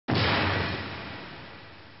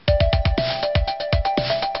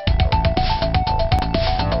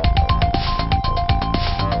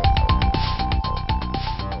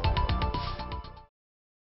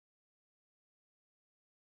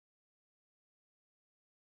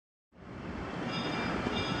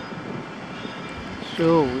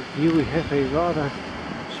So here we have a rather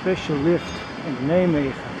special lift in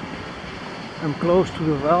Nijmegen. I'm close to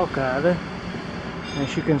the Waalkade.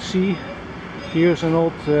 As you can see, here's an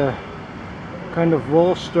old kind of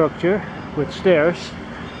wall structure with stairs.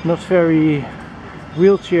 Not very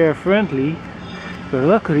wheelchair friendly, but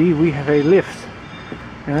luckily we have a lift.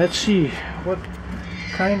 And let's see what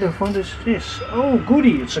kind of one this is. Oh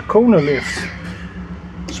goody, it's a Kone lift.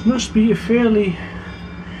 This must be a fairly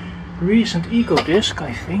recent ecodisc,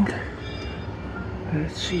 I think.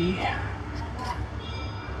 Let's see.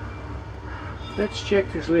 Let's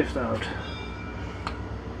check this lift out.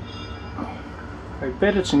 I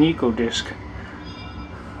bet it's an ecodisc.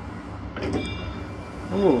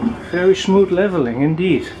 Oh, very smooth leveling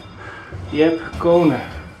indeed. Yep, Kone.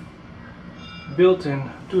 Built in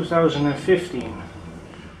 2015.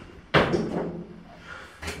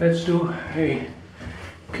 Let's do a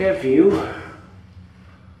cab view.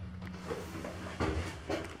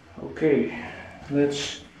 Okay,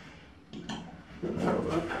 let's go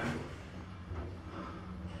up.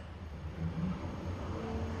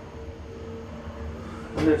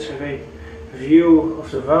 Let's have a view of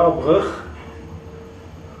the Waalbrug.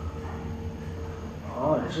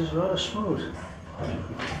 Oh, this is rather smooth.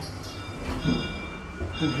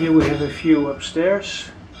 And here we have a view upstairs.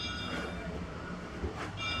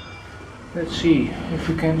 Let's see if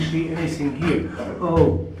we can see anything here.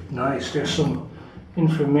 Oh, nice, there's some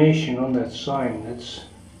information on that sign. Let's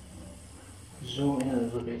zoom in a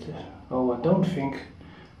little bit. Oh, I don't think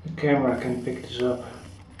the camera can pick this up.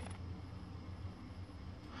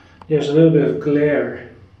 There's a little bit of glare.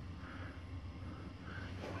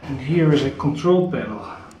 And here is a control panel.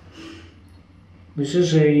 This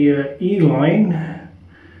is a E-line.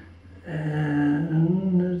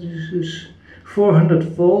 This is 400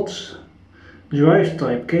 volts. Drive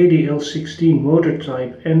type KDL16, motor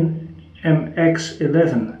type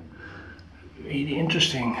NMX11. Really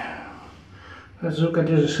interesting. Let's look at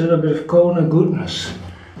this, a little bit of Kone goodness.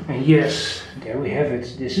 And yes, there we have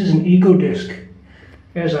it. This is an ecodisc,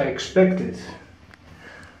 as I expected.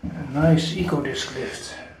 A nice ecodisc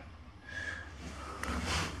lift.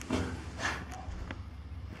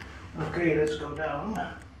 Okay, let's go down.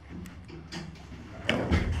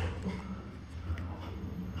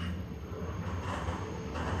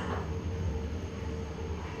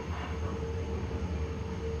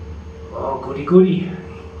 Oh, goody goody.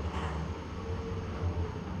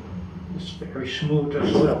 It's very smooth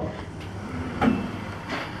as well.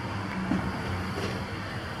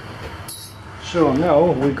 So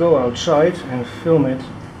now we go outside and film it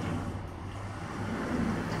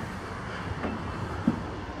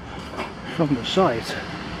from the side.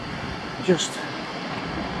 Just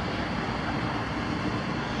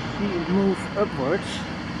see it move upwards.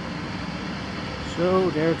 So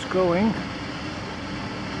there it's going.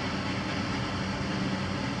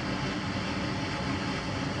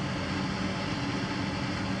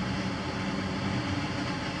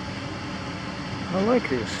 I like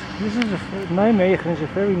this. This is Nijmegen is a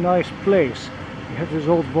very nice place. You have this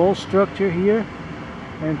old wall structure here,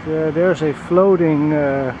 and there's a floating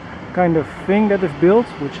kind of thing that is built,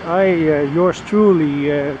 which yours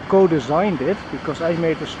truly co-designed it, because I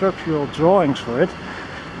made the structural drawings for it.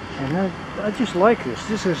 And I just like this.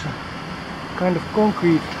 This is a kind of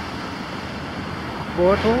concrete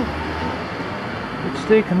portal. Let's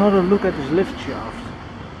take another look at this lift shaft.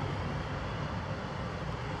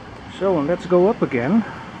 So let's go up again.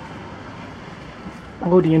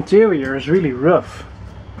 Oh, the interior is really rough.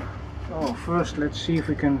 Oh, first let's see if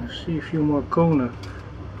we can see a few more Kone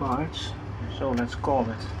parts. So let's call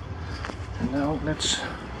it. And now let's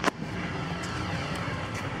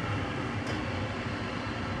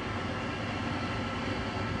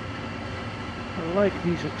I like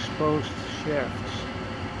these exposed shafts.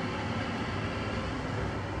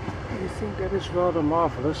 I think that is rather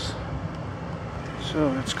marvelous. So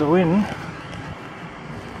let's go in.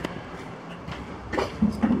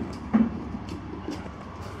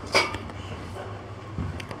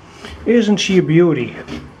 Isn't she a beauty?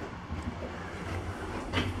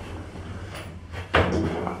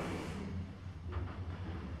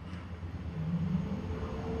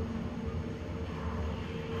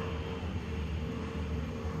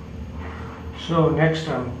 So next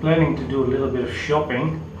I'm planning to do a little bit of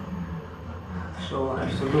shopping. So I'll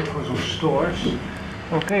have to look for some stores.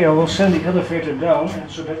 Okay, I will send the elevator down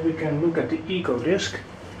so that we can look at the ecodisc.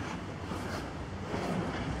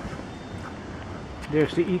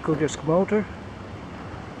 There's the ecodisc motor.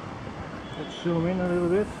 Let's zoom in a little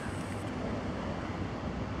bit.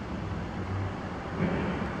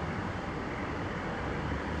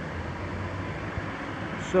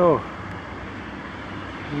 So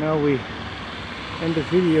Now we end the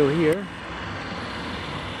video here.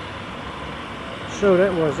 So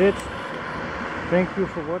that was it. Thank you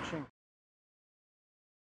for watching.